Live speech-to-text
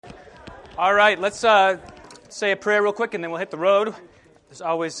All right, let's say a prayer real quick, and then we'll hit the road. There's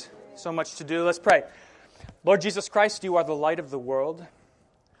always so much to do. Let's pray. Lord Jesus Christ, you are the light of the world.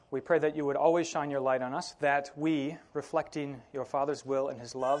 We pray that you would always shine your light on us, that we, reflecting your Father's will and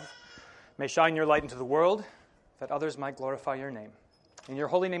his love, may shine your light into the world, that others might glorify your name. In your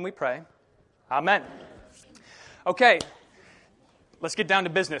holy name we pray. Amen. Okay, let's get down to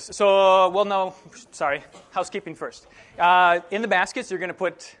business. So, housekeeping first. In the baskets, you're going to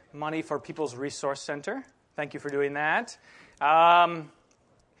put money for People's Resource Center. Thank you for doing that.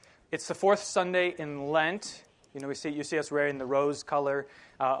 It's the fourth Sunday in Lent. You know, you see us wearing the rose color,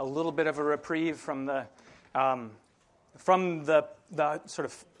 a little bit of a reprieve from the sort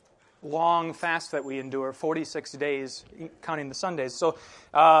of long fast that we endure, 46 days, counting the Sundays. So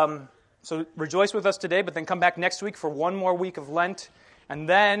rejoice with us today, but then come back next week for one more week of Lent, and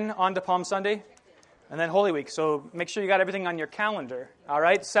then on to Palm Sunday, and then Holy Week. So make sure you got everything on your calendar, all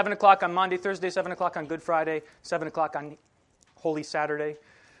right? 7 o'clock on Monday, Thursday, 7 o'clock on Good Friday, 7 o'clock on Holy Saturday,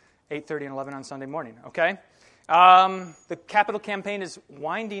 8:30 and 11 on Sunday morning, okay? The capital campaign is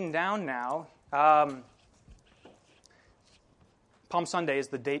winding down now. Palm Sunday is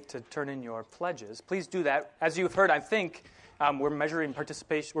the date to turn in your pledges. Please do that. As you've heard, I think we're measuring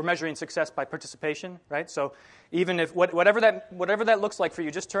participation. We're measuring success by participation, right? So even if whatever that looks like for you,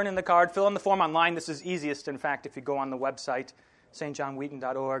 just turn in the card, fill in the form online. This is easiest, in fact, if you go on the website,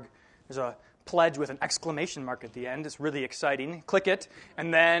 stjohnwheaton.org. There's a pledge with an exclamation mark at the end. It's really exciting. Click it,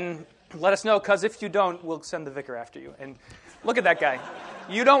 and then let us know, because if you don't, we'll send the vicar after you. And look at that guy.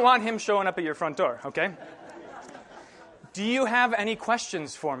 You don't want him showing up at your front door, okay? Do you have any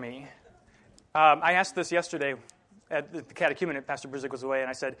questions for me? I asked this yesterday at the catechumenate. Pastor Brzyk was away, and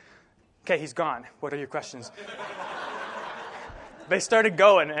I said, okay, he's gone. What are your questions? They started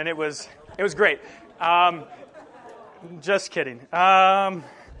going, and it was great. Just kidding.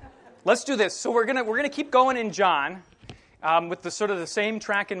 Let's do this. So we're gonna keep going in John with the sort of the same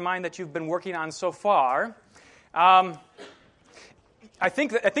track in mind that you've been working on so far. I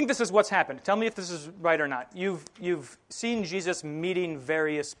think this is what's happened. Tell me if this is right or not. You've seen Jesus meeting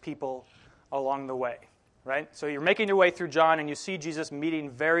various people along the way, right? So you're making your way through John, and you see Jesus meeting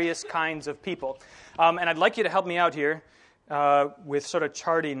various kinds of people. And I'd like you to help me out here with sort of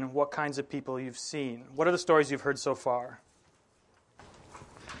charting what kinds of people you've seen. What are the stories you've heard so far?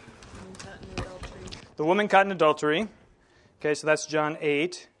 The woman caught in adultery. Okay, so that's John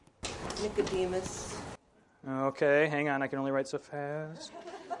 8. Nicodemus. Okay, hang on. I can only write so fast.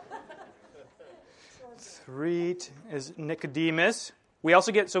 3 is Nicodemus. We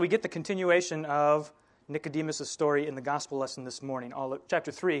get the continuation of Nicodemus' story in the gospel lesson this morning,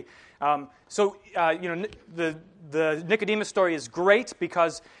 chapter 3. The Nicodemus story is great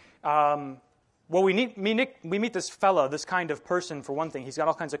because, we meet this fellow, this kind of person, for one thing. He's got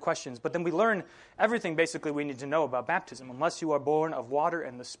all kinds of questions. But then we learn everything, basically, we need to know about baptism. Unless you are born of water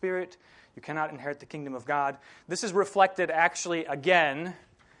and the Spirit, you cannot inherit the kingdom of God. This is reflected, actually, again,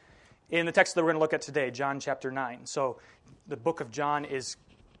 in the text that we're going to look at today, John chapter 9. So the book of John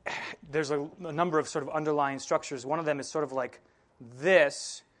there's a number of sort of underlying structures. One of them is sort of like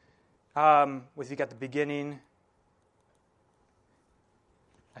this, with you got the beginning.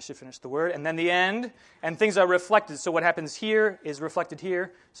 I should finish the word. And then the end. And things are reflected. So what happens here is reflected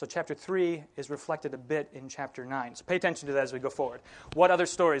here. So chapter 3 is reflected a bit in chapter 9. So pay attention to that as we go forward. What other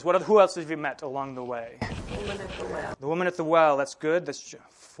stories? Who else have you met along the way? The woman at the well. The woman at the well. That's good. That's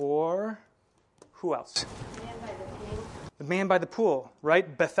 4. Who else? The man by the pool. The man by the pool,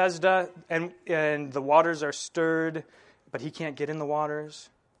 right? Bethesda, and the waters are stirred, but he can't get in the waters.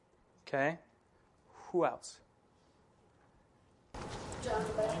 Okay? Who else? John the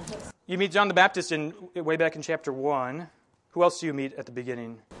Baptist. You meet John the Baptist way back in chapter 1. Who else do you meet at the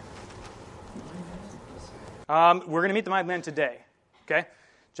beginning? We're going to meet the man today. Okay?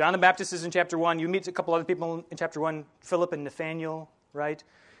 John the Baptist is in chapter 1. You meet a couple other people in chapter 1. Philip and Nathaniel, right?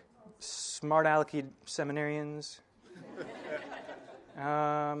 Smart alecky seminarians.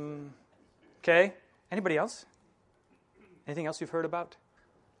 Okay. Anybody else? Anything else you've heard about?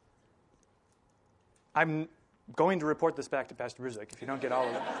 I'm going to report this back to Pastor Brzyk if you don't get all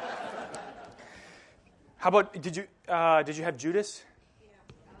of it. How about, did you have Judas? Yeah.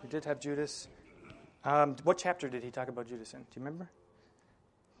 You did have Judas. What chapter did he talk about Judas in? Do you remember?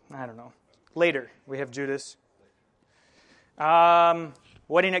 I don't know. Later, we have Judas.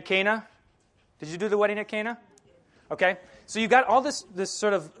 Wedding at Cana. Did you do the wedding at Cana? Okay. So you got all this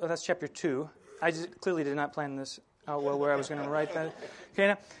sort of, that's chapter 2. I clearly did not plan this out well where I was going to write that.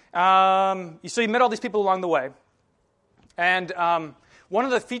 Cana. So you met all these people along the way. And one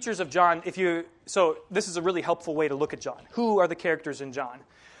of the features of John, so this is a really helpful way to look at John. Who are the characters in John?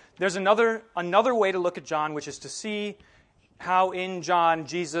 there's another way to look at John, which is to see how in John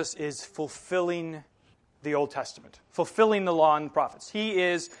Jesus is fulfilling the Old Testament, fulfilling the law and the prophets. He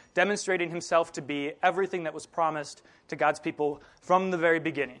is demonstrating himself to be everything that was promised to God's people from the very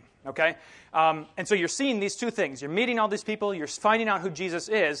beginning. Okay? And so you're seeing these two things. You're meeting all these people. You're finding out who Jesus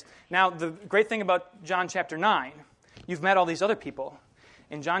is. Now, the great thing about John chapter 9, you've met all these other people.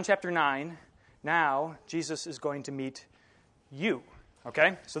 In John chapter 9, now Jesus is going to meet you.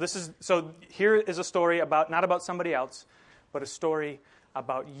 Okay? So here is a story not about somebody else, but a story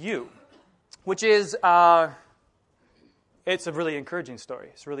about you, which is it's a really encouraging story.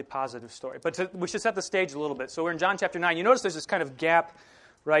 It's a really positive story. But we should set the stage a little bit. So we're in John chapter 9. You notice there's this kind of gap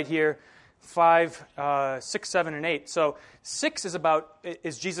right here, 5, 6, 7, and 8. So 6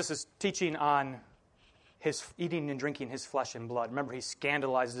 is Jesus' teaching on his eating and drinking his flesh and blood. Remember, he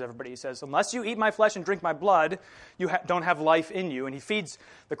scandalizes everybody. He says, unless you eat my flesh and drink my blood, you don't have life in you. And he feeds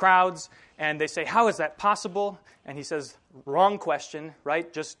the crowds, and they say, how is that possible? And he says, wrong question,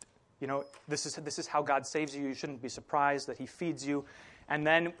 right? Just, this is how God saves you. You shouldn't be surprised that he feeds you. And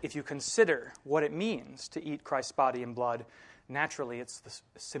then if you consider what it means to eat Christ's body and blood, naturally, it's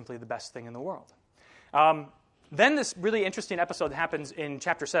simply the best thing in the world. Then this really interesting episode happens in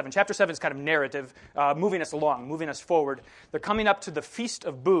chapter 7. Chapter 7 is kind of narrative, moving us along, moving us forward. They're coming up to the Feast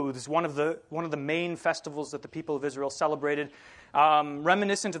of Booths, one of the main festivals that the people of Israel celebrated,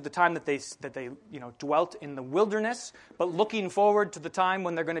 reminiscent of the time that they dwelt in the wilderness, but looking forward to the time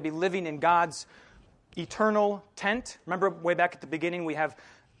when they're going to be living in God's eternal tent. Remember, way back at the beginning, we have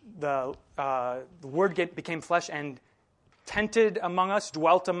the Word became flesh and tented among us,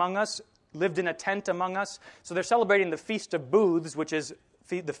 dwelt among us, lived in a tent among us. So they're celebrating the Feast of Booths, which is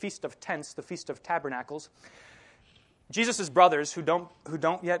the Feast of Tents, the Feast of Tabernacles. Jesus' brothers, who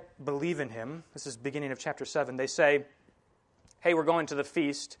don't yet believe in him, this is beginning of chapter 7, they say, hey, we're going to the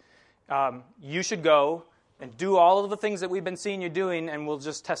feast. You should go and do all of the things that we've been seeing you doing, and we'll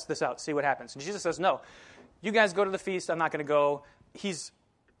just test this out, see what happens. And Jesus says, no, you guys go to the feast, I'm not going to go. He's,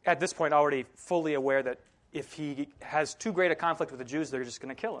 at this point, already fully aware that if he has too great a conflict with the Jews, they're just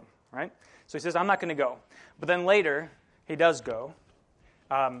going to kill him. Right? So he says, I'm not going to go. But then later, he does go.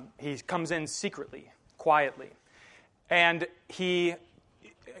 He comes in secretly, quietly. And he,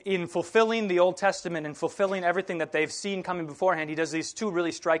 in fulfilling the Old Testament and fulfilling everything that they've seen coming beforehand, he does these two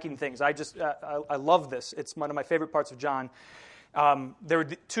really striking things. I love this. It's one of my favorite parts of John. There were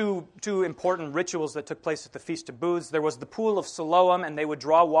two important rituals that took place at the Feast of Booths. There was the Pool of Siloam, and they would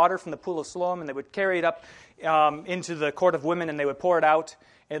draw water from the Pool of Siloam, and they would carry it up into the Court of Women, and they would pour it out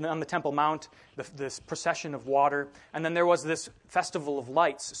on the Temple Mount, this procession of water. And then there was this Festival of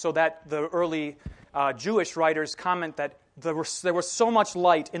Lights, so that the early Jewish writers comment that there was so much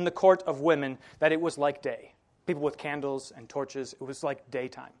light in the Court of Women that it was like day. People with candles and torches, it was like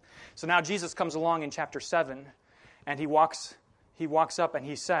daytime. So now Jesus comes along in chapter 7, and he walks up and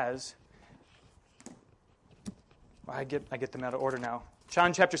he says, I get them out of order now.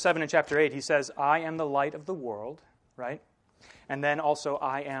 John chapter 7 and chapter 8, he says, I am the light of the world, right? And then also,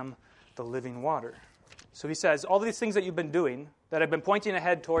 I am the living water. So he says, all these things that you've been doing, that have been pointing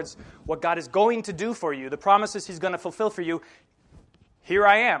ahead towards what God is going to do for you, the promises he's going to fulfill for you, here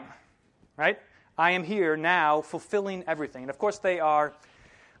I am, right? I am here now fulfilling everything. And of course, they are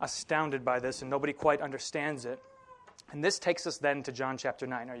astounded by this, and nobody quite understands it. And this takes us then to John chapter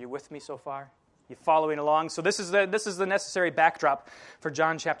 9. Are you with me so far? You following along? So this is the necessary backdrop for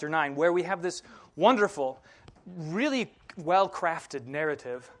John chapter 9, where we have this wonderful, really well-crafted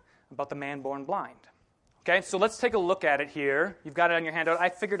narrative about the man born blind. Okay, so let's take a look at it here. You've got it on your handout. I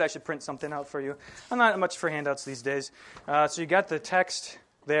figured I should print something out for you. I'm not much for handouts these days. So you got the text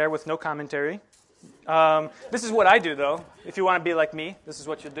there with no commentary. This is what I do, though. If you want to be like me, this is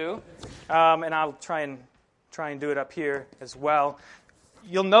what you do. And I'll try and do it up here as well.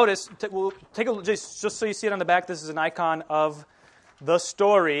 You'll notice, we'll take a just so you see it on the back, this is an icon of the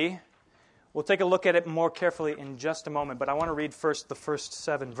story. We'll take a look at it more carefully in just a moment, but I want to read first the first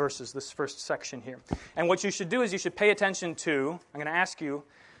 7 verses, this first section here. And what you should do is you should pay attention to, I'm going to ask you,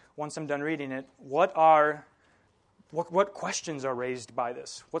 once I'm done reading it, what questions are raised by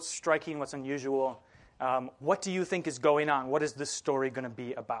this? What's striking, what's unusual? What do you think is going on? What is this story going to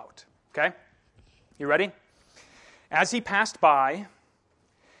be about? Okay? You ready? As he passed by,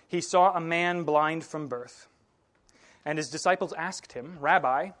 he saw a man blind from birth. And his disciples asked him,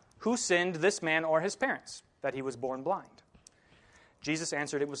 Rabbi, who sinned, this man or his parents, that he was born blind? Jesus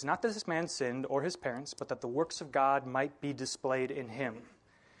answered, it was not that this man sinned or his parents, but that the works of God might be displayed in him.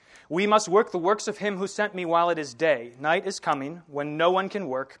 We must work the works of him who sent me while it is day. Night is coming, when no one can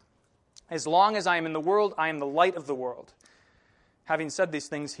work. As long as I am in the world, I am the light of the world. Having said these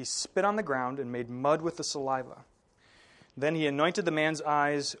things, he spit on the ground and made mud with the saliva. Then he anointed the man's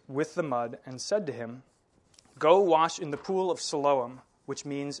eyes with the mud and said to him, "Go wash in the pool of Siloam," which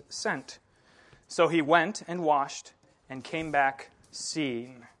means sent. So he went and washed and came back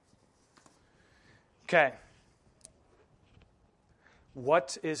seeing. Okay.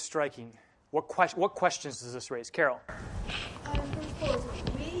 What is striking? What questions does this raise? Carol?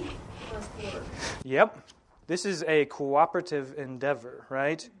 We must work. Yep. This is a cooperative endeavor,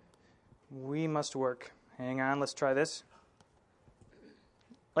 right? We must work. Hang on, let's try this.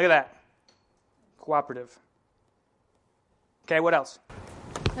 Look at that. Cooperative. Okay, what else?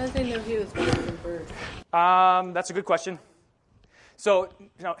 How did they know he was blind from birth? That's a good question. So,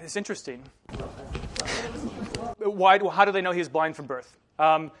 it's interesting. How do they know he was blind from birth?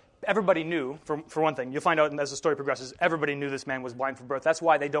 Everybody knew, for one thing. You'll find out as the story progresses, everybody knew this man was blind from birth. That's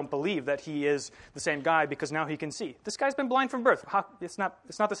why they don't believe that he is the same guy, because now he can see. This guy's been blind from birth. It's not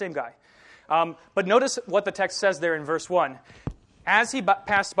the same guy. But notice what the text says there in verse 1. As he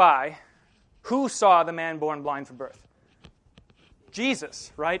passed by, who saw the man born blind from birth?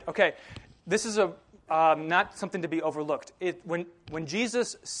 Jesus, right? Okay, this is not something to be overlooked. When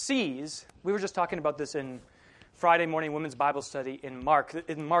Jesus sees, we were just talking about this in Friday morning women's Bible study in Mark.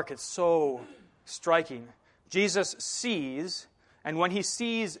 In Mark, it's so striking. Jesus sees, and when he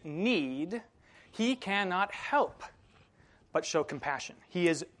sees need, he cannot help but show compassion. He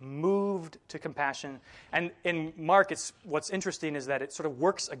is moved to compassion. And in Mark, what's interesting is that it sort of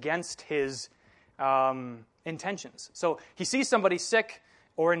works against his intentions. So he sees somebody sick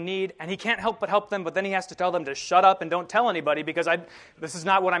or in need, and he can't help but help them, but then he has to tell them to shut up and don't tell anybody, because this is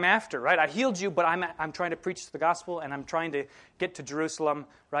not what I'm after, right? I healed you, but I'm trying to preach the gospel, and I'm trying to get to Jerusalem,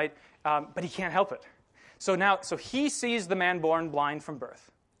 right? But he can't help it. So he sees the man born blind from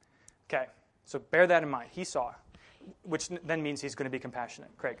birth. Okay, so bear that in mind. He saw, which then means he's going to be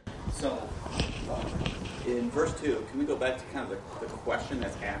compassionate. Craig? So, in verse 2, can we go back to kind of the question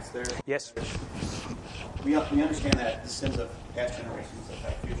that's asked there? Yes. We understand that the sins of past generations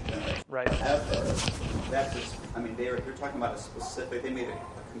affect future generations. Right. However, they're talking about a specific. They made a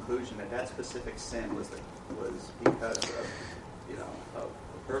conclusion that specific sin was because of of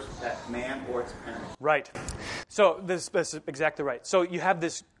the person, that man or its parent. Right. So this is exactly right. So you have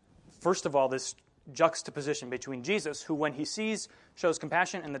this, first of all, this juxtaposition between Jesus, who when he sees shows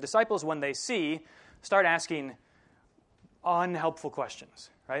compassion, and the disciples, when they see, start asking unhelpful questions,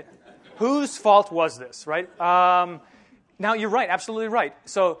 right? Whose fault was this, right? Now, you're right, absolutely right.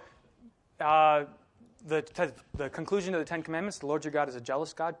 So the conclusion of the Ten Commandments, the Lord your God is a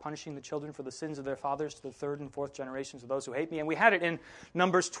jealous God, punishing the children for the sins of their fathers to the third and fourth generations of those who hate me. And we had it in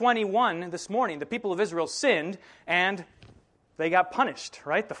Numbers 21 this morning. The people of Israel sinned, and they got punished,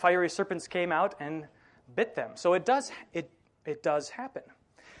 right? The fiery serpents came out and bit them. So it does happen.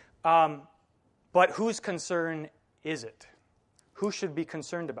 But whose concern is it? Who should be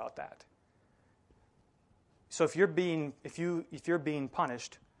concerned about that? So if you're being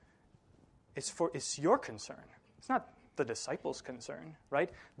punished, it's your concern. It's not the disciples' concern, right?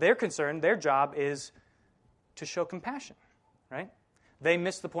 Their concern, their job is to show compassion, right? They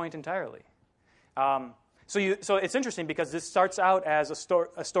miss the point entirely. So it's interesting because this starts out as a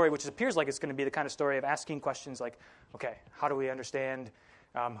story which appears like it's going to be the kind of story of asking questions like, okay, how do we understand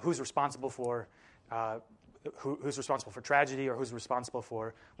who's responsible for who's responsible for tragedy, or who's responsible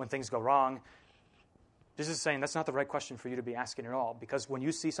for when things go wrong? Jesus is saying that's not the right question for you to be asking at all, because when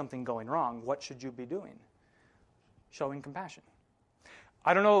you see something going wrong, what should you be doing? Showing compassion.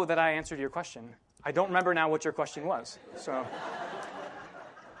 I don't know that I answered your question. I don't remember now what your question was. So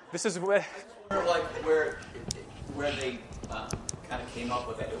this is where they kind of came up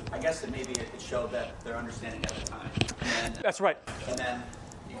with it. I guess maybe it showed that their understanding at the time. That's right. And then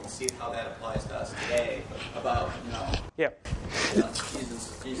you can see how that applies to us today about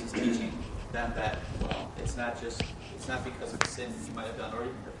Jesus teaching them that it's not because of the sin you might have done, or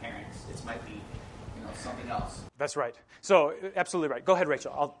even your parents. It might be something else. That's right. So absolutely right. Go ahead,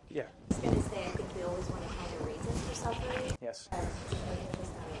 Rachel. I was going to say, I think we always want to find a reason for suffering. Yes. But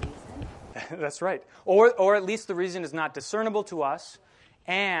there's not a reason. That's right. Or at least the reason is not discernible to us,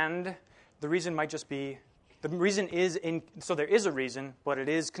 and the reason might just be, the reason is so there is a reason, but it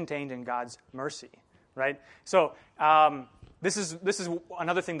is contained in God's mercy, right? So this is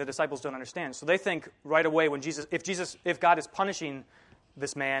another thing the disciples don't understand. So they think right away if God is punishing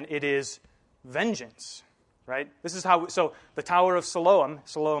this man, it is vengeance, right? This is how. So the Tower of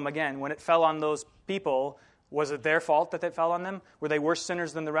Siloam again, when it fell on those people, was it their fault that it fell on them? Were they worse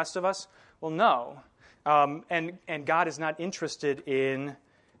sinners than the rest of us? Well, no. And God is not interested in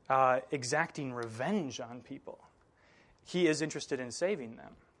exacting revenge on people. he is interested in saving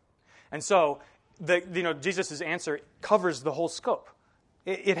them. And so, Jesus' answer covers the whole scope.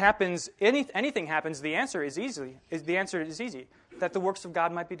 It happens. Anything happens. The answer is easy. That the works of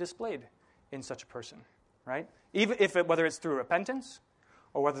God might be displayed in such a person, right? Even whether it's through repentance,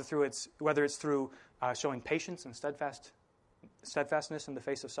 or whether it's through showing patience and steadfastness in the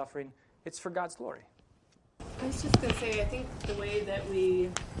face of suffering, it's for God's glory. I was just going to say, I think the way that we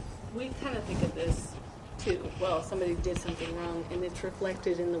kind of think of this too. Well, somebody did something wrong, and it's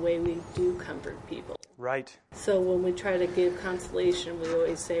reflected in the way we do comfort people. Right. So when we try to give consolation, we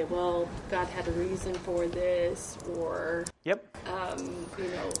always say, well, God had a reason for this, or Yep.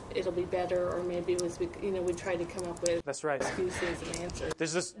 It'll be better, or maybe it was, we try to come up with That's right. excuses and answers.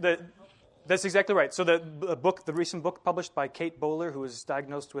 There's that's exactly right. So the recent book published by Kate Bowler, who was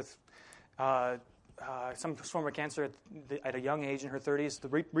diagnosed with some form of cancer at a young age in her 30s,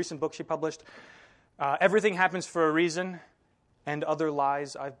 the recent book she published, Everything Happens for a Reason, and Other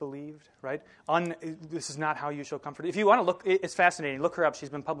Lies I've Believed, right? This is not how you show comfort. If you want to look, it's fascinating. Look her up. She's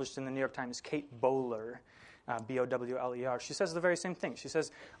been published in the New York Times. Kate Bowler, Bowler. She says the very same thing. She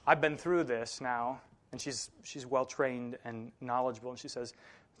says, I've been through this now, and she's well-trained and knowledgeable, and she says,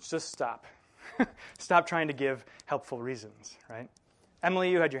 just stop. Stop trying to give helpful reasons, right?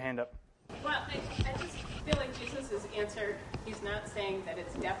 Emily, you had your hand up. Well, I just feel like Jesus' answer, he's not saying that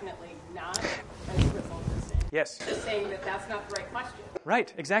it's definitely not as a result of sin. Yes. He's saying that that's not the right question.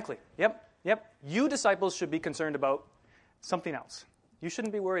 Right, exactly. Yep. You disciples should be concerned about something else. You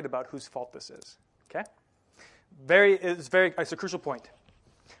shouldn't be worried about whose fault this is, okay? It's a crucial point.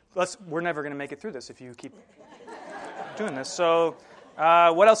 We're never going to make it through this if you keep doing this. So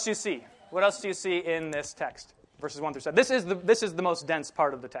what else do you see? What else do you see in this text? Verses 1 through 7. This is the most dense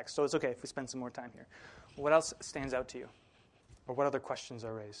part of the text, so it's okay if we spend some more time here. What else stands out to you? Or what other questions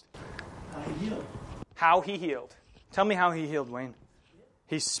are raised? How he healed. Tell me how he healed, Wayne.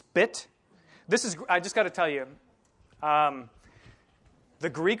 He spit. I just got to tell you, the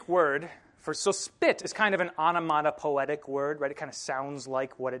Greek word so spit is kind of an onomatopoetic word, right? It kind of sounds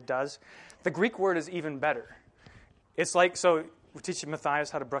like what it does. The Greek word is even better. It's like, so we're teaching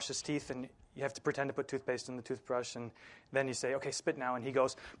Matthias how to brush his teeth, and you have to pretend to put toothpaste in the toothbrush, and then you say, okay, spit now, and he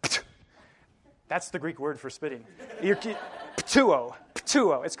goes, Ptuh. That's the Greek word for spitting. Ptuo.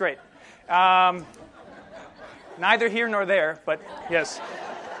 It's great. Neither here nor there, but yes.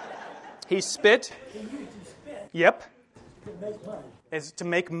 He spit. Yep. It's to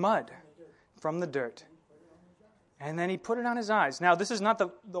make mud from the dirt. And then he put it on his eyes. Now, this is not the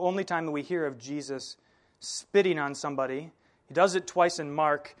only time that we hear of Jesus spitting on somebody. He does it twice in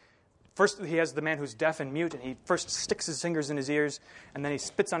Mark. First, he has the man who's deaf and mute, and he first sticks his fingers in his ears, and then he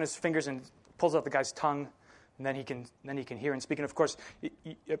spits on his fingers and pulls out the guy's tongue, and then he can hear and speak. And of course,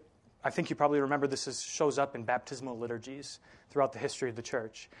 I think you probably remember this shows up in baptismal liturgies throughout the history of the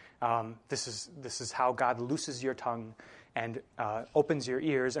church. This is how God looses your tongue and opens your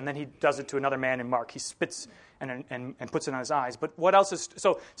ears, and then he does it to another man in Mark. He spits and puts it on his eyes. But what else is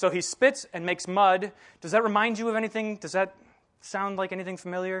so he spits and makes mud? Does that remind you of anything? Does that sound like anything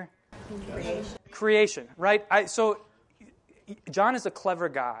familiar? Creation, right? So John is a clever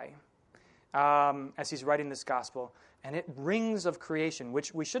guy as he's writing this gospel, and it rings of creation,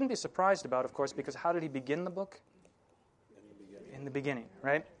 which we shouldn't be surprised about, of course, because how did he begin the book? In the beginning,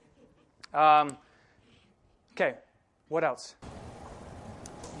 right? Okay, what else?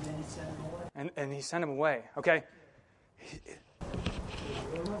 And he sent him away. Okay.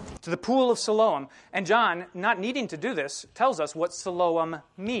 To the pool of Siloam. And John, not needing to do this, tells us what Siloam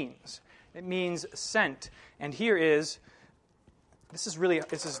means. It means sent. And here is, this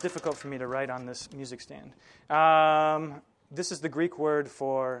is difficult for me to write on this music stand. This is the Greek word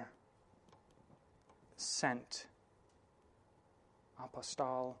for sent.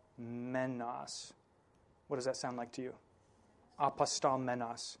 Apostomenos. What does that sound like to you?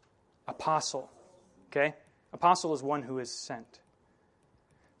 Apostomenos. Apostle. Okay? Apostle is one who is sent.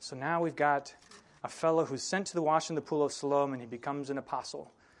 So now we've got a fellow who's sent to the wash in the pool of Siloam, and he becomes an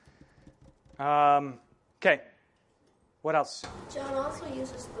apostle. Okay. What else? John also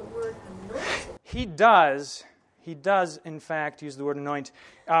uses the word anointed. He does. He does, in fact, use the word anoint.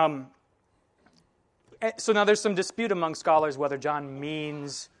 So now there's some dispute among scholars whether John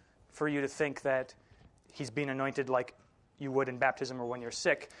means for you to think that he's being anointed like you would in baptism or when you're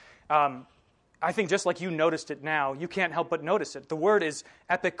sick. I think just like you noticed it now, you can't help but notice it. The word is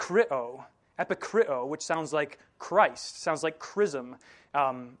epikrio, which sounds like Christ, sounds like chrism.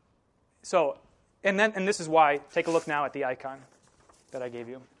 And this is why, take a look now at the icon that I gave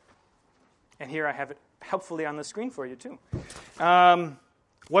you. And here I have it helpfully on the screen for you too.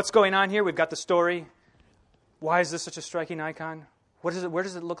 What's going on here? We've got the story. Why is this such a striking icon? Where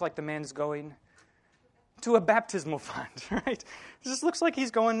does it look like the man's going? To a baptismal font, right? It just looks like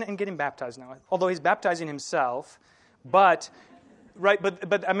he's going and getting baptized now. Although he's baptizing himself, but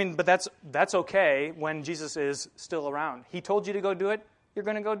that's okay when Jesus is still around. He told you to go do it, you're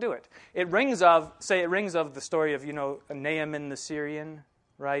going to go do it. It rings of the story of, Naaman the Syrian,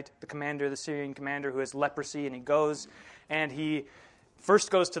 right? The Syrian commander who has leprosy, and he goes and he first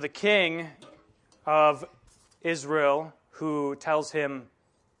goes to the king of Israel, who tells him,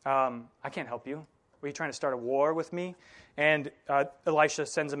 I can't help you. Are you trying to start a war with me? And Elisha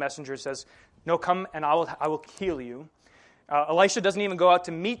sends a messenger and says, no, come and I will heal you. Elisha doesn't even go out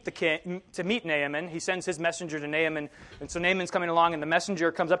to meet the king, to meet Naaman. He sends his messenger to Naaman. And so Naaman's coming along, and the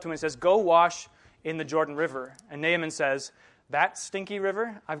messenger comes up to him and says, go wash in the Jordan River. And Naaman says, that stinky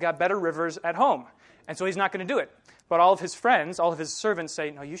river? I've got better rivers at home. And so he's not going to do it. But all of his friends, all of his servants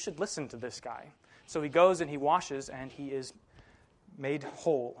say, no, you should listen to this guy. So he goes and he washes, and he is made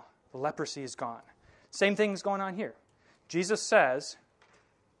whole. The leprosy is gone. Same thing's going on here. Jesus says,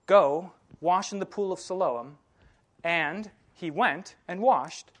 go, wash in the pool of Siloam, and he went and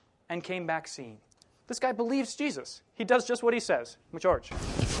washed and came back seeing. This guy believes Jesus. He does just what he says. George.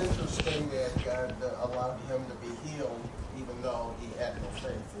 It's interesting that God allowed him to be healed even though he had no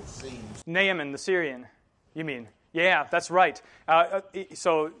faith, it seems. Naaman, the Syrian, you mean? Yeah, that's right.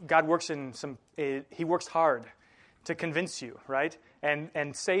 So God works he works hard to convince you, right?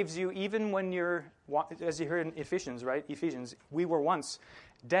 And saves you even when you're, as you heard in Ephesians, right? Ephesians, we were once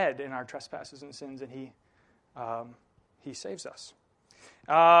dead in our trespasses and sins, and he saves us.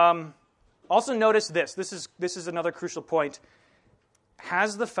 Also notice this. This is another crucial point.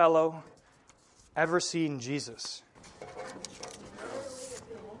 Has the fellow ever seen Jesus?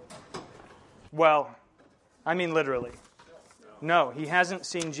 Well, I mean literally. No, he hasn't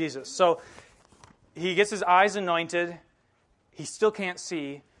seen Jesus. So he gets his eyes anointed. He still can't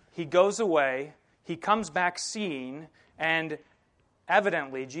see. He goes away. He comes back seeing, and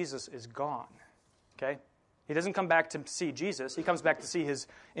evidently Jesus is gone. Okay? He doesn't come back to see Jesus. He comes back to see his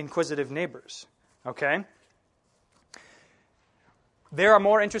inquisitive neighbors. Okay? There are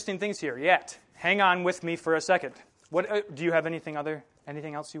more interesting things here yet. Hang on with me for a second. What do you have anything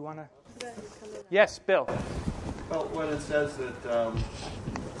else you want to? Yes, Bill. Well, when it says that the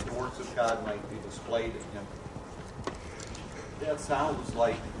works of God might be displayed in him, that sounds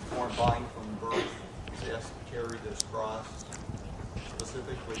like born blind from birth. He has to carry this cross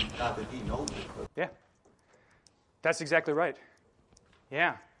specifically, not that he knows it, but yeah, that's exactly right.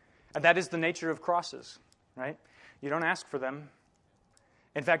 Yeah, and that is the nature of crosses, right? You don't ask for them.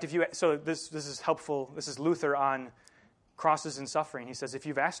 In fact, this is helpful. This is Luther on crosses and suffering. He says if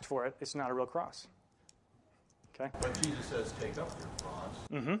you've asked for it, it's not a real cross. Okay. But Jesus says, take up your cross.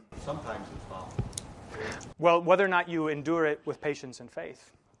 Mm-hmm. Sometimes it's found. Well, whether or not you endure it with patience and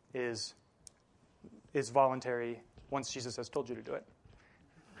faith is voluntary once Jesus has told you to do it.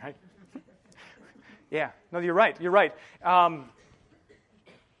 Right? Yeah. No, you're right. You're right. And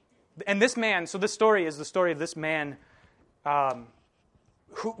this man, so this story is the story of this man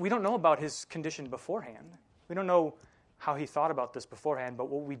who we don't know about his condition beforehand. We don't know how he thought about this beforehand, but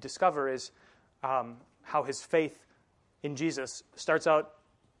what we discover is how his faith in Jesus starts out,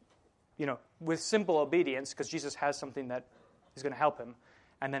 with simple obedience, because Jesus has something that is going to help him,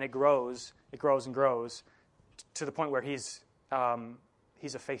 and then it grows and grows to the point where he's a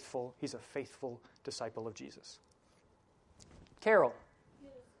faithful disciple of Jesus. Carol.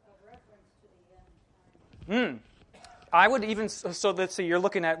 I would even, so let's see, you're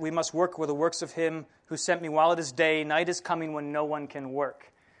looking at, we must work with the works of him who sent me while it is day. Night is coming when no one can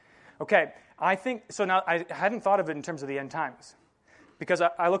work. Okay, I think, so now I hadn't thought of it in terms of the end times. Because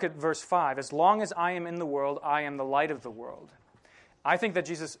I look at verse 5. As long as I am in the world, I am the light of the world. I think that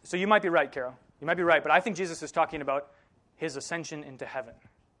Jesus, so you might be right, Carol. You might be right, but I think Jesus is talking about his ascension into heaven.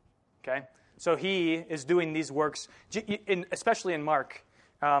 Okay? So he is doing these works, especially in Mark,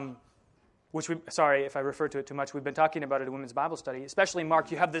 sorry if I refer to it too much, we've been talking about it in Women's Bible Study. Especially in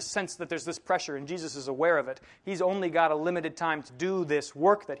Mark, you have this sense that there's this pressure, and Jesus is aware of it. He's only got a limited time to do this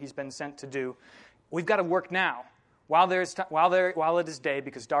work that he's been sent to do. We've got to work now, while it is day,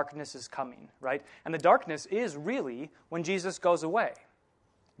 because darkness is coming, right? And the darkness is really when Jesus goes away.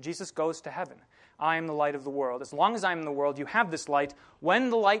 Jesus goes to heaven. I am the light of the world. As long as I'm in the world, you have this light. When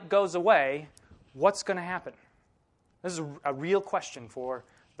the light goes away, what's going to happen? This is a real question for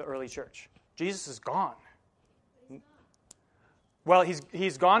the early church. Jesus is gone. Well,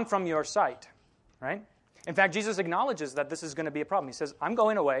 he's gone from your sight, right? In fact, Jesus acknowledges that this is going to be a problem. He says, I'm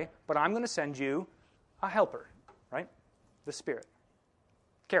going away, but I'm going to send you a helper, right? The Spirit.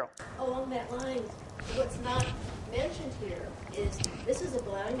 Carol. Along that line, what's not mentioned here is this is a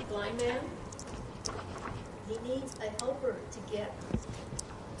blind man. He needs a helper to get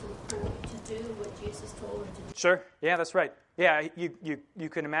to do what Jesus told him to do. Sure. Yeah, that's right. Yeah, you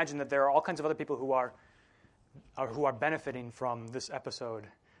can imagine that there are all kinds of other people who are benefiting from this episode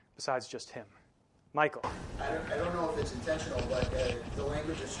besides just him. Michael. I don't know if it's intentional, but the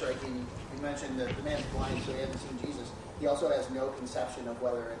language is striking. You mentioned that the man's blind, so he hasn't seen Jesus. He also has no conception of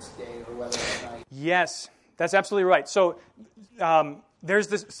whether it's day or whether it's night. Yes, that's absolutely right. So there's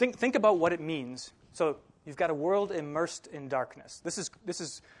this. Think about what it means. So you've got a world immersed in darkness. This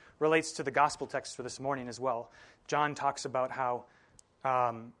is relates to the gospel text for this morning as well. John talks about how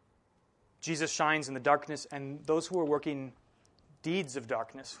Jesus shines in the darkness, and those who are working deeds of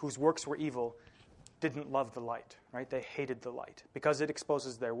darkness, whose works were evil, didn't love the light, right? They hated the light because it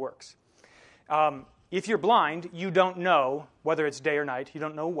exposes their works. If you're blind, you don't know whether it's day or night. You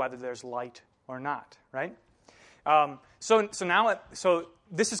don't know whether there's light or not, right? So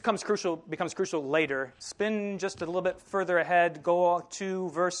this becomes crucial later. Spin just a little bit further ahead. Go to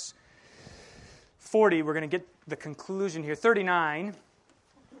verse 40. We're going to get the conclusion here. 39.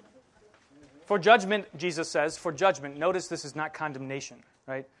 For judgment, Jesus says, for judgment. Notice this is not condemnation,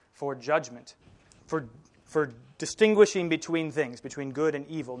 right? For judgment. For distinguishing between things, between good and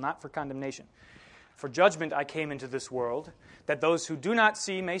evil, not for condemnation. For judgment I came into this world, that those who do not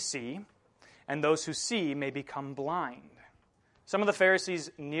see may see, and those who see may become blind. Some of the Pharisees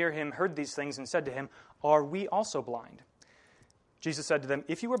near him heard these things and said to him, are we also blind? Jesus said to them,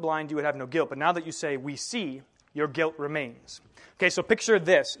 if you were blind, you would have no guilt, but now that you say, we see, your guilt remains. Okay, so picture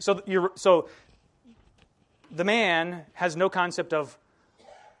this. So the man has no concept of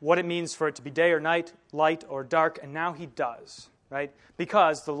what it means for it to be day or night, light or dark, and now he does, right?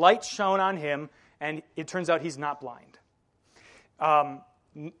 Because the light shone on him, and it turns out he's not blind.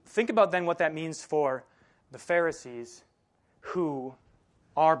 Think about then what that means for the Pharisees who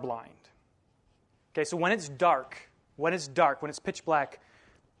are blind. Okay, so when it's dark, when it's pitch black,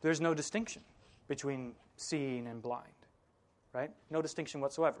 there's no distinction between seeing and blind, right? No distinction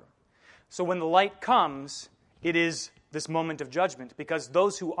whatsoever. So when the light comes, it is this moment of judgment, because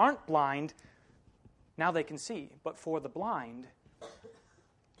those who aren't blind, now they can see. But for the blind,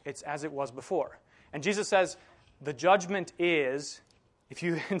 it's as it was before. And Jesus says, the judgment is, if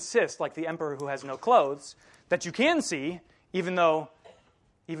you insist, like the emperor who has no clothes, that you can see, even though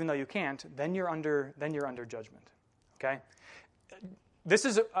you can't, then you're under judgment. Okay? This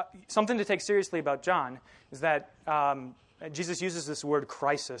is something to take seriously about John, is that Jesus uses this word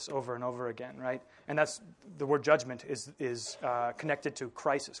crisis over and over again, right? And that's the word judgment is connected to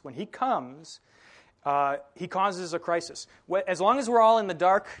crisis. When he comes, he causes a crisis. As long as we're all in the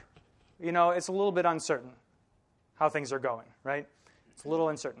dark, it's a little bit uncertain how things are going, right? It's a little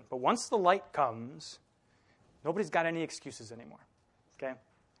uncertain. But once the light comes, nobody's got any excuses anymore, okay?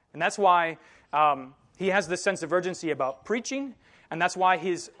 And that's why he has this sense of urgency about preaching, and that's why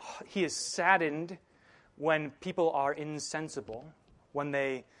he is saddened when people are insensible, when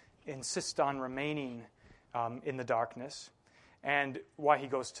they insist on remaining in the darkness, and why he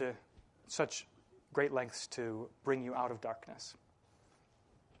goes to such great lengths to bring you out of darkness.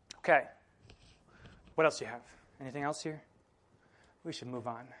 Okay. What else do you have? Anything else here? We should move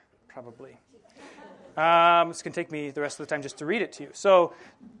on, probably. It's going to take me the rest of the time just to read it to you. So,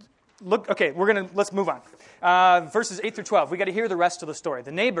 let's move on. Verses 8 through 12. We got to hear the rest of the story.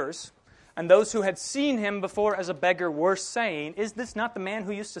 The neighbors and those who had seen him before as a beggar were saying, is this not the man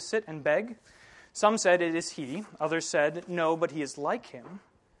who used to sit and beg? Some said, it is he. Others said, no, but he is like him.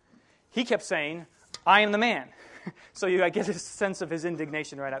 He kept saying, I am the man. So I get a sense of his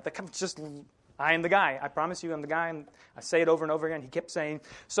indignation right out. I am the guy. I promise you I'm the guy. And I say it over and over again. He kept saying.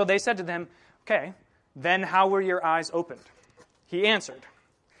 So they said to them, okay, then how were your eyes opened? He answered,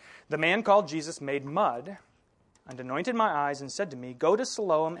 the man called Jesus made mud and anointed my eyes and said to me, go to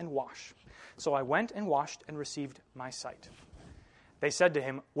Siloam and wash. So I went and washed and received my sight. They said to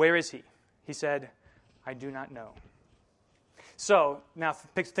him, where is he? He said, I do not know. So now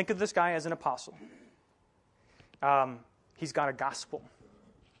think of this guy as an apostle. He's got a gospel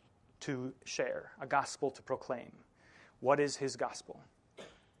to share, a gospel to proclaim. What is his gospel? He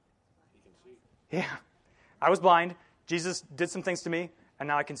can see. Yeah. I was blind. Jesus did some things to me, and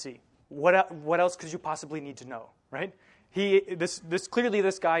now I can see. What else could you possibly need to know, right? Clearly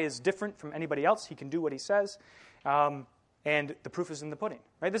this guy is different from anybody else. He can do what he says, and the proof is in the pudding,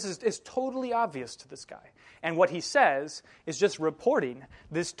 right? This is totally obvious to this guy. And what he says is just reporting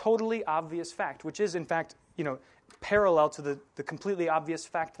this totally obvious fact, which is, in fact, parallel to the completely obvious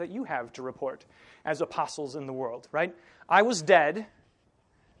fact that you have to report as apostles in the world, right? I was dead,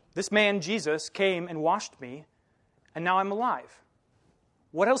 This man, Jesus, came and washed me, and now I'm alive.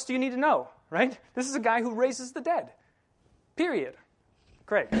 What else do you need to know, right? This is a guy who raises the dead. Period.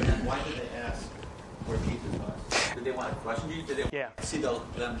 Craig. And then why did they ask where Jesus was? Did they want to question Jesus? Did they want to see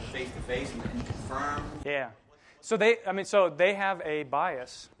them face to face and confirm? Yeah. So they have a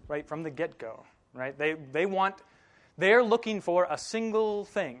bias right from the get-go, right? They're looking for a single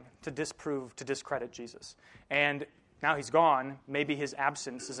thing to discredit Jesus. And now he's gone. Maybe his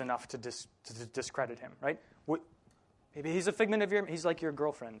absence is enough to discredit him, right? Maybe he's a figment of he's like your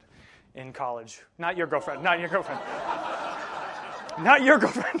girlfriend in college. Not your girlfriend. Not your girlfriend. Not your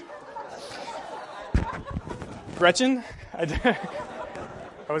girlfriend. Gretchen? I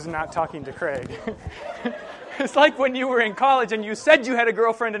was not talking to Craig. It's like when you were in college and you said you had a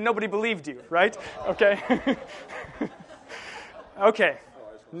girlfriend and nobody believed you, right? Okay. Okay.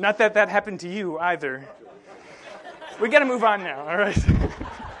 Not that happened to you either. We got to move on now, all right?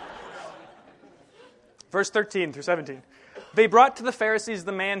 Verse 13 through 17. They brought to the Pharisees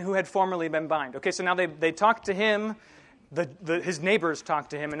the man who had formerly been blind. Okay, so now they talked to him. His neighbors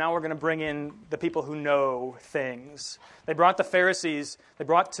talked to him, and now we're going to bring in the people who know things. They brought to the Pharisees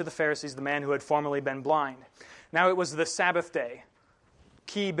the man who had formerly been blind. Now it was the Sabbath day.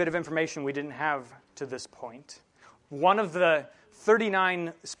 Key bit of information we didn't have to this point. One of the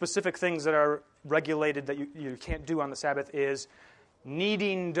 39 specific things that are regulated that you can't do on the Sabbath is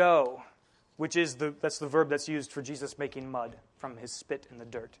kneading dough, which is that's the verb that's used for Jesus making mud from his spit in the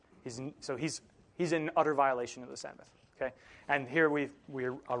dirt. He's in utter violation of the Sabbath. Okay? And here we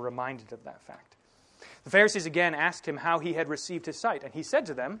are reminded of that fact. The Pharisees again asked him how he had received his sight, and he said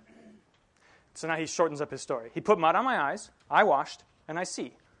to them, so now he shortens up his story. He put mud on my eyes, I washed, and I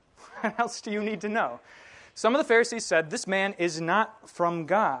see. What else do you need to know? Some of the Pharisees said, this man is not from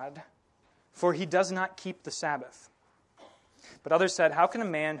God, for he does not keep the Sabbath. But others said, how can a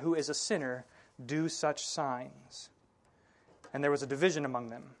man who is a sinner do such signs? And there was a division among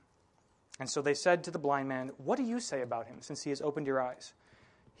them. And so they said to the blind man, what do you say about him, since he has opened your eyes?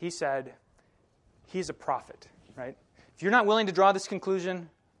 He said, he's a prophet, right? If you're not willing to draw this conclusion,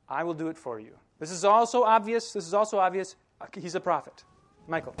 I will do it for you. This is also obvious. He's a prophet.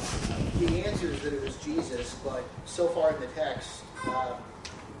 Michael. The answer is that it was Jesus, but so far in the text,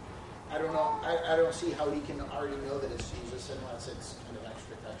 I don't know. I don't see how he can already know that it's Jesus unless it's kind of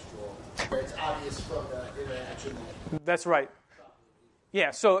extra textual. It's obvious from the interaction. That's right. Yeah.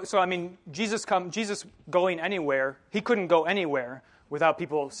 So I mean, Jesus going anywhere. He couldn't go anywhere without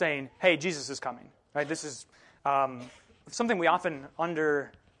people saying, "Hey, Jesus is coming." Right. This is something we often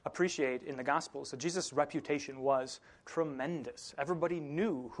underappreciate in the Gospels. That Jesus' reputation was tremendous. Everybody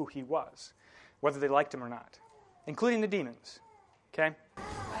knew who he was, whether they liked him or not, including the demons. Okay.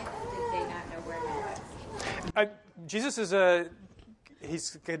 Why did they not know where he was? Jesus has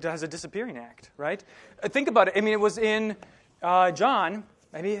a disappearing act, right? Think about it. I mean, it was in John.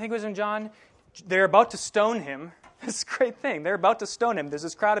 I think it was in John. They're about to stone him. This great thing. They're about to stone him. There's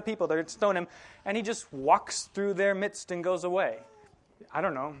this crowd of people. They're going to stone him, and he just walks through their midst and goes away. I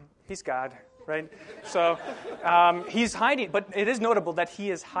don't know. He's God, right? So he's hiding. But it is notable that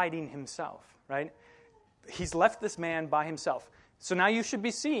he is hiding himself, right? He's left this man by himself. So now you should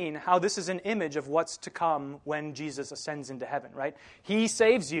be seeing how this is an image of what's to come when Jesus ascends into heaven, right? He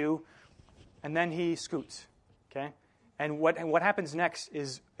saves you, and then he scoots, okay? And what happens next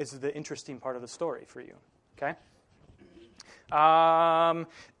is the interesting part of the story for you, okay?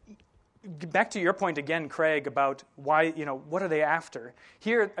 Back to your point again, Craig, about why, what are they after?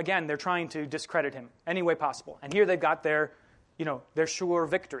 Here, again, they're trying to discredit him any way possible. And here they've got their sure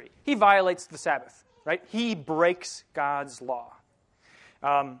victory. He violates the Sabbath, right? He breaks God's law.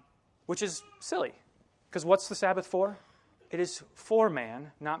 Which is silly, because what's the Sabbath for? It is for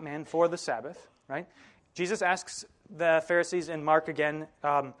man, not man for the Sabbath, right? Jesus asks the Pharisees in Mark again,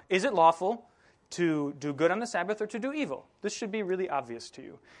 is it lawful to do good on the Sabbath or to do evil? This should be really obvious to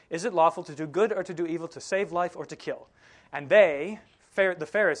you. Is it lawful to do good or to do evil, to save life or to kill? And the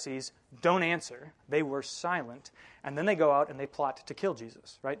Pharisees, don't answer. They were silent, and then they go out and they plot to kill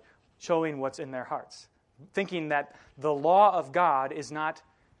Jesus, right? Showing what's in their hearts. Thinking that the law of God is not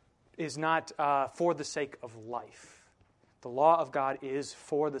for the sake of life. The law of God is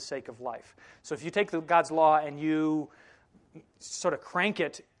for the sake of life. So if you take God's law and you sort of crank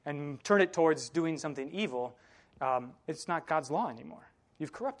it and turn it towards doing something evil, it's not God's law anymore.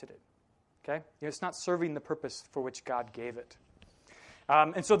 You've corrupted it. Okay? It's not serving the purpose for which God gave it.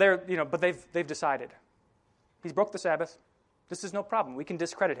 And so but they've decided. He's broke the Sabbath. This is no problem. We can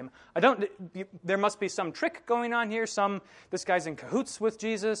discredit him. There must be some trick going on here. This guy's in cahoots with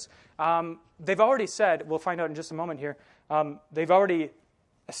Jesus. They've already said, we'll find out in just a moment here, they've already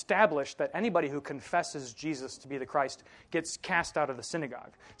established that anybody who confesses Jesus to be the Christ gets cast out of the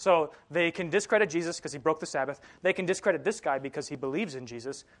synagogue. So they can discredit Jesus because he broke the Sabbath. They can discredit this guy because he believes in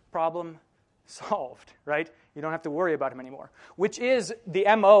Jesus. Problem solved, right? You don't have to worry about him anymore, which is the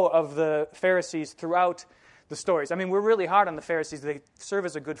MO of the Pharisees throughout the stories. I mean, we're really hard on the Pharisees. They serve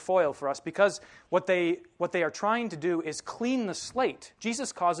as a good foil for us because what they are trying to do is clean the slate.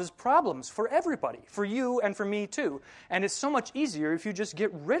 Jesus causes problems for everybody, for you and for me too. And it's so much easier if you just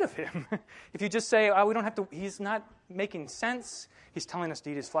get rid of him. If you just say, oh, we don't have to, he's not making sense. He's telling us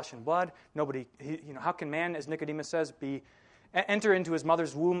to eat his flesh and blood. How can man, as Nicodemus says, enter into his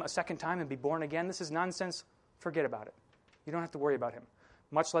mother's womb a second time and be born again? This is nonsense. Forget about it. You don't have to worry about him.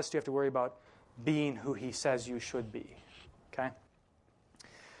 Much less do you have to worry about being who he says you should be. Okay?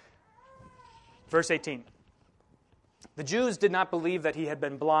 Verse 18. The Jews did not believe that he had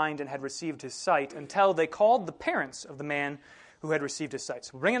been blind and had received his sight until they called the parents of the man who had received his sight.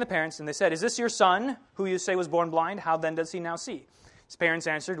 So bring in the parents, and they said, "Is this your son, who you say was born blind? How then does he now see?" His parents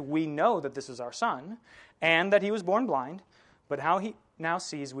answered, "We know that this is our son, and that he was born blind, but how he now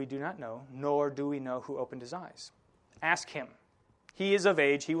sees we do not know, nor do we know who opened his eyes. Ask him. He is of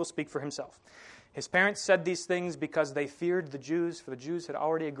age, he will speak for himself." His parents said these things because they feared the Jews, for the Jews had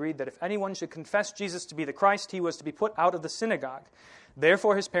already agreed that if anyone should confess Jesus to be the Christ, he was to be put out of the synagogue.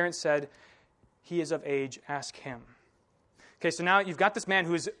 Therefore his parents said, "He is of age, ask him." Okay, so now you've got this man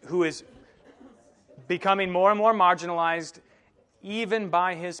who is becoming more and more marginalized, even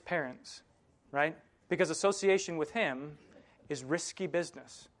by his parents, right? Because association with him is risky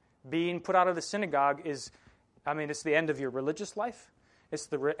business. Being put out of the synagogue it's the end of your religious life. It's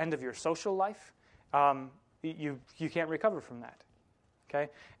the end of your social life. You can't recover from that. Okay,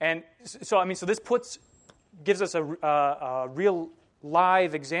 and so this gives us a real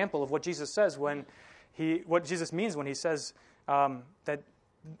live example of what Jesus says what Jesus means when he says that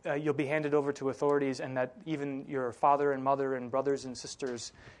you'll be handed over to authorities, and that even your father and mother and brothers and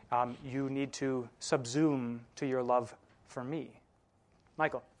sisters, you need to subsume to your love for me.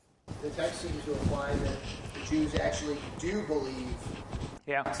 Michael. The text seems to imply that the Jews actually do believe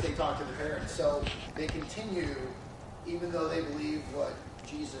once they talk to the parents. So they continue, even though they believe what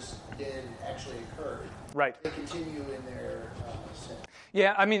Jesus did actually occurred. Right. They continue in their sin.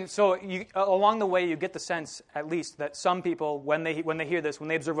 Yeah, so along the way you get the sense, at least, that some people, when they hear this, when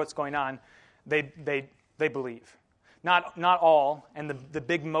they observe what's going on, they believe. Not all, and the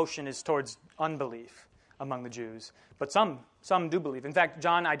big motion is towards unbelief among the Jews. But some do believe. In fact,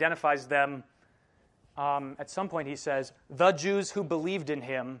 John identifies them. At some point he says, the Jews who believed in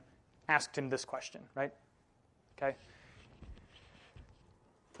him asked him this question, right? Okay.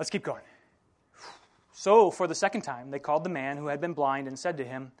 Let's keep going. So, for the second time, they called the man who had been blind and said to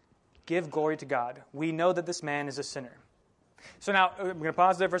him, "Give glory to God. We know that this man is a sinner." So now, we're going to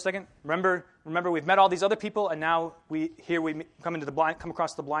pause there for a second. Remember, we've met all these other people, and now we come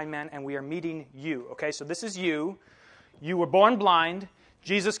across the blind man, and we are meeting you. Okay, so this is you. You were born blind.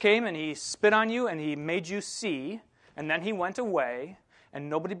 Jesus came, and he spit on you, and he made you see, and then he went away, and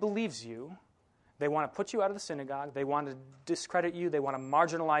nobody believes you. They want to put you out of the synagogue. They want to discredit you. They want to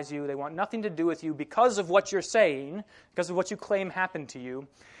marginalize you. They want nothing to do with you because of what you're saying, because of what you claim happened to you.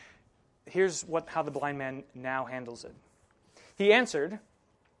 Here's how the blind man now handles it. He answered,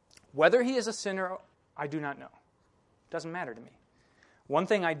 "Whether he is a sinner, I do not know. It doesn't matter to me. One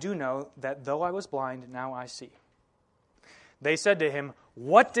thing I do know, that though I was blind, now I see." They said to him,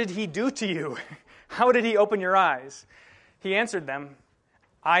 "What did he do to you? How did he open your eyes?" He answered them,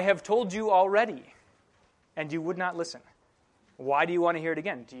 "I have told you already, and you would not listen. Why do you want to hear it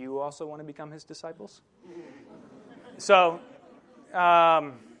again? Do you also want to become his disciples?" So,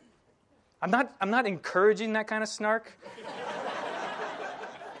 I'm not encouraging that kind of snark,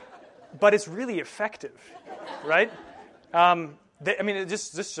 but it's really effective, right?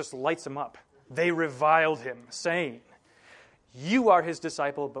 This just lights them up. They reviled him, saying, "You are his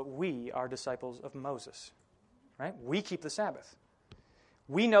disciple, but we are disciples of Moses." Right? We keep the Sabbath.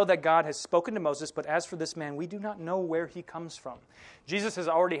 We know that God has spoken to Moses, but as for this man, we do not know where he comes from. Jesus has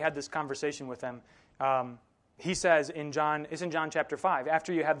already had this conversation with them. He says in John chapter 5,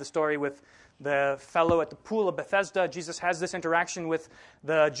 after you have the story with the fellow at the pool of Bethesda, Jesus has this interaction with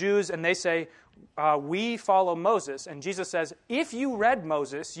the Jews, and they say, "We follow Moses." And Jesus says, "If you read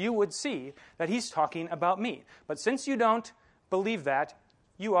Moses, you would see that he's talking about me. But since you don't believe that,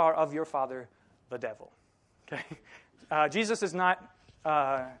 you are of your father, the devil." Okay? Jesus is not...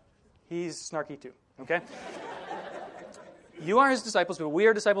 he's snarky too, okay? "You are his disciples, but we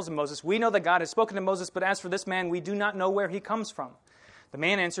are disciples of Moses. We know that God has spoken to Moses, but as for this man, we do not know where he comes from." The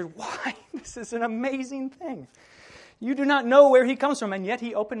man answered, "Why, this is an amazing thing. You do not know where he comes from, and yet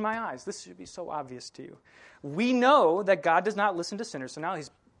he opened my eyes. This should be so obvious to you. We know that God does not listen to sinners. So now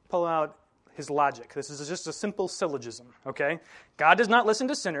he's pulling out his logic. This is just a simple syllogism, okay? God does not listen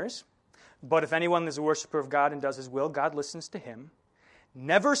to sinners, but if anyone is a worshiper of God and does his will, God listens to him.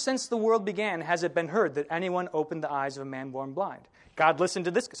 Never since the world began has it been heard that anyone opened the eyes of a man born blind. God listened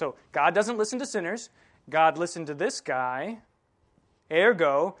to this. So God doesn't listen to sinners. God listened to this guy.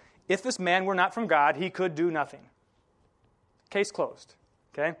 Ergo, if this man were not from God, he could do nothing. Case closed.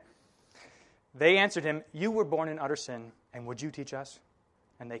 Okay? They answered him, you were born in utter sin, and would you teach us?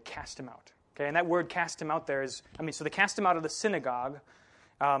 And they cast him out. Okay? And that word cast him out there is, so they cast him out of the synagogue,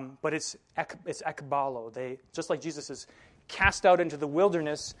 but it's ekbalo. They, just like Jesus is cast out into the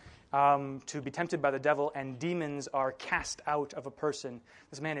wilderness to be tempted by the devil, and demons are cast out of a person.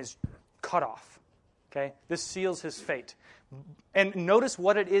 This man is cut off. Okay? This seals his fate. And notice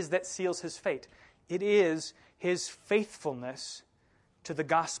what it is that seals his fate. It is his faithfulness to the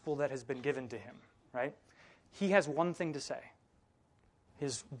gospel that has been given to him. Right? He has one thing to say.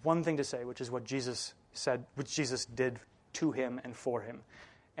 His one thing to say, which is what Jesus said, which Jesus did to him and for him.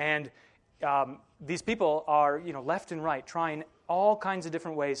 And these people are, left and right, trying all kinds of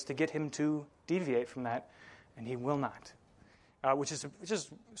different ways to get him to deviate from that, and he will not. Which is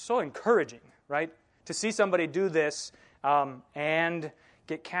just so encouraging, right? To see somebody do this and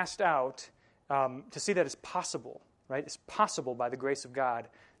get cast out, to see that it's possible, right? It's possible by the grace of God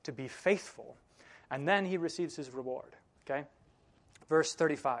to be faithful. And then he receives his reward, okay? Verse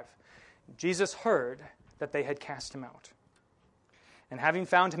 35, Jesus heard that they had cast him out. And having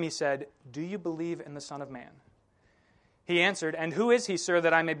found him, he said, do you believe in the Son of Man? He answered, and who is he, sir,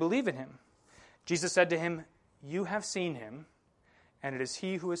 that I may believe in him? Jesus said to him, you have seen him, and it is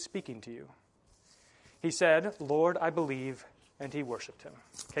he who is speaking to you. He said, Lord, I believe, and he worshipped him.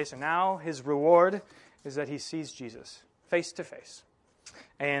 Okay, so now his reward is that he sees Jesus face to face.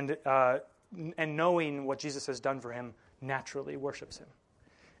 And knowing what Jesus has done for him, naturally worships him.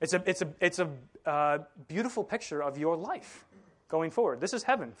 It's a beautiful picture of your life going forward. This is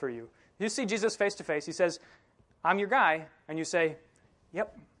heaven for you. You see Jesus face to face. He says, I'm your guy. And you say,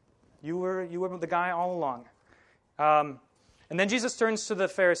 yep, you were the guy all along. And then Jesus turns to the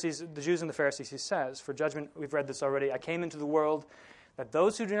Pharisees, the Jews and the Pharisees. He says, for judgment, we've read this already, I came into the world that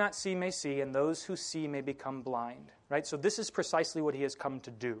those who do not see may see, and those who see may become blind. Right? So this is precisely what he has come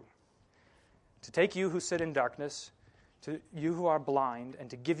to do. To take you who sit in darkness, to you who are blind, and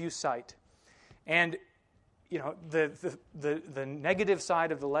to give you sight. And the negative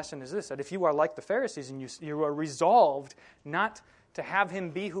side of the lesson is this, that if you are like the Pharisees and you are resolved not to have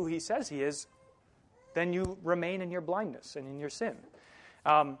him be who he says he is, then you remain in your blindness and in your sin.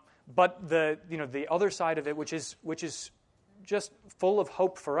 But the other side of it, which is just full of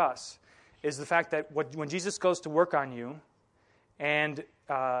hope for us, is the fact that when Jesus goes to work on you and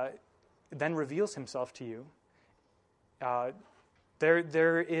then reveals himself to you,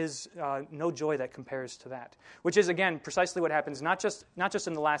 there is no joy that compares to that. Which is, again, precisely what happens not just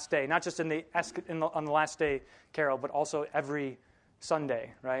in the last day, not just on the last day carol, but also every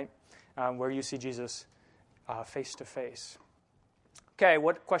Sunday, right, where you see Jesus face to face. Okay,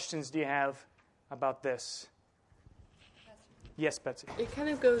 what questions do you have about this? Yes, Betsy. It kind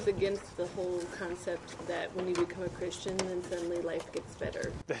of goes against the whole concept that when you become a Christian, then suddenly life gets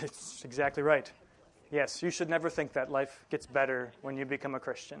better. That's exactly right. Yes, you should never think that life gets better when you become a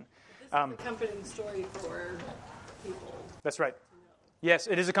Christian. This is a comforting story for people. That's right. Yes,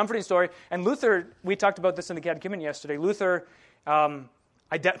 it is a comforting story. And Luther, we talked about this in the Catechism yesterday. Luther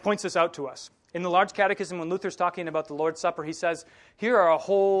points this out to us. In the Large Catechism, when Luther's talking about the Lord's Supper, he says, here are a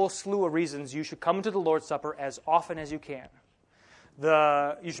whole slew of reasons you should come to the Lord's Supper as often as you can.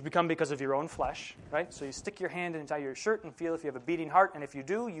 You should become because of your own flesh, right? So you stick your hand inside your shirt and feel if you have a beating heart, and if you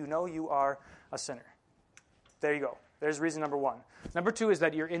do, you know you are a sinner. There you go. There's reason number one. Number two is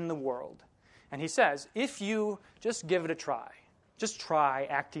that you're in the world. And he says, if you just give it a try, just try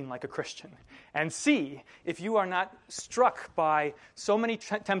acting like a Christian, and see if you are not struck by so many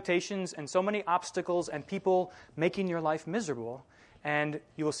temptations and so many obstacles and people making your life miserable, and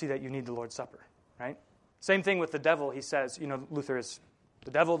you will see that you need the Lord's Supper, right? Same thing with the devil, he says. Luther is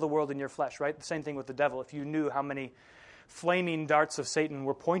the devil of the world in your flesh, right? The same thing with the devil. If you knew how many flaming darts of Satan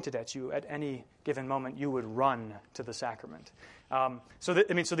were pointed at you at any given moment, you would run to the sacrament. So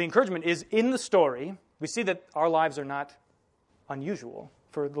the encouragement is in the story. We see that our lives are not unusual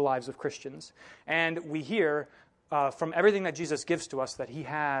for the lives of Christians. And we hear from everything that Jesus gives to us that he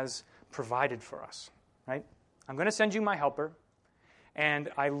has provided for us, right? I'm going to send you my helper, and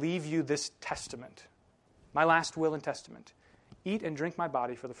I leave you this testament, my last will and testament. Eat and drink my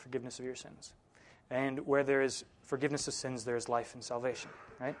body for the forgiveness of your sins. And where there is forgiveness of sins, there is life and salvation,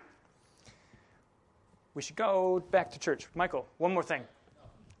 right? We should go back to church. Michael, one more thing.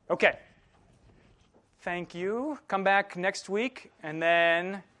 Okay. Thank you. Come back next week, and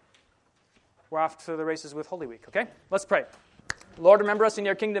then we're off to the races with Holy Week, okay? Let's pray. Lord, remember us in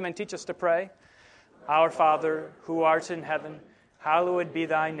your kingdom and teach us to pray. Our Father, who art in heaven, hallowed be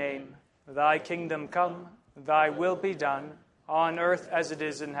thy name. Thy kingdom come, thy will be done, on earth as it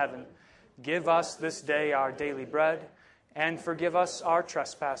is in heaven. Give us this day our daily bread, and forgive us our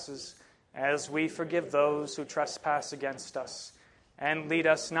trespasses, as we forgive those who trespass against us. And lead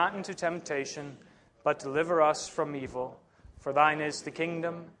us not into temptation, but deliver us from evil. For thine is the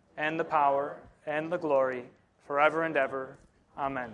kingdom, and the power, and the glory, forever and ever. Amen.